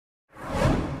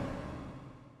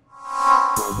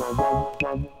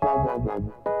Hey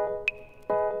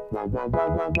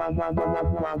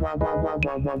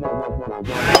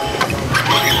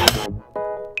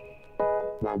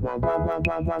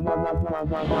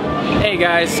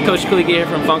guys, Coach Kuliga here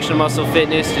from Functional Muscle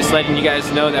Fitness. Just letting you guys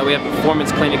know that we have a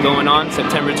performance clinic going on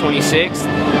September 26th.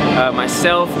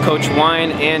 Myself, Coach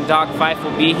Wine, and Doc Fife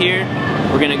will be here.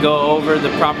 We're going to go over the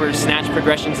proper snatch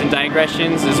progressions and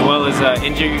digressions, as well as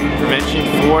injury prevention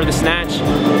for the snatch.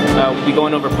 We'll be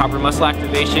going over proper muscle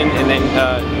activation, and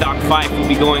then Doc Fife will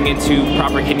be going into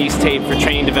proper kinesitape for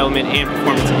training development and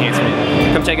performance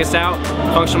enhancement. Come check us out,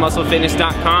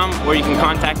 functionalmusclefitness.com, or you can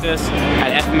contact us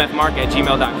at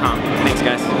fmfmark@gmail.com. Thanks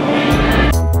guys.